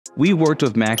We worked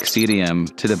with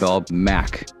MacStadium to develop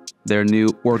Mac, their new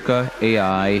Orca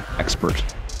AI expert.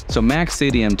 So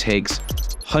MacStadium takes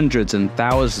hundreds and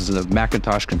thousands of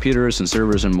Macintosh computers and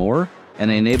servers and more,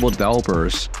 and they enable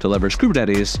developers to leverage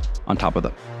Kubernetes on top of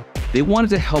them. They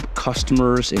wanted to help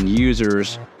customers and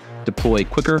users deploy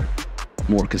quicker,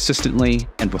 more consistently,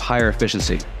 and with higher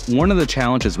efficiency. One of the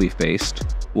challenges we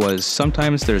faced was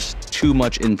sometimes there's too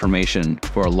much information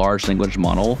for a large language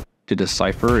model to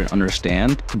decipher and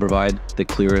understand to provide the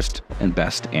clearest and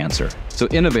best answer. So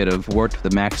Innovative worked with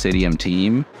the MacStadium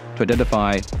team to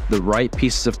identify the right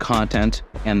pieces of content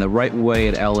and the right way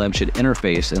an LLM should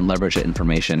interface and leverage that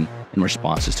information in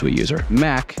responses to a user.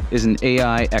 Mac is an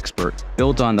AI expert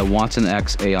built on the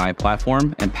watsonx AI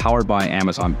platform and powered by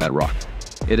Amazon Bedrock.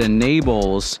 It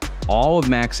enables all of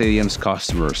MacStadium's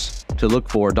customers to look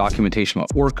for documentation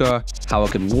about Orca, how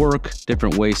it can work,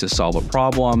 different ways to solve a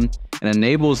problem, and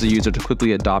enables the user to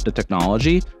quickly adopt the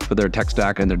technology for their tech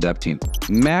stack and their dev team.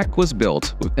 Mac was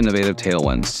built with innovative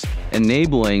tailwinds,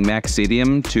 enabling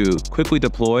MacStadium to quickly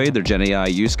deploy their Gen AI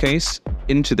use case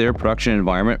into their production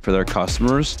environment for their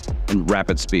customers in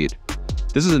rapid speed.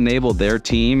 This has enabled their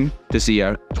team to see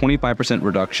a 25%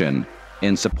 reduction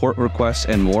in support requests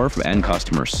and more from end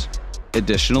customers.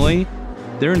 Additionally,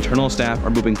 their internal staff are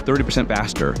moving 30%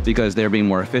 faster because they're being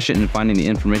more efficient in finding the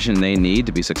information they need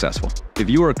to be successful.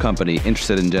 If you are a company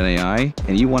interested in Gen AI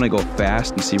and you want to go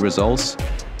fast and see results,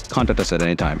 contact us at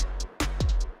any time.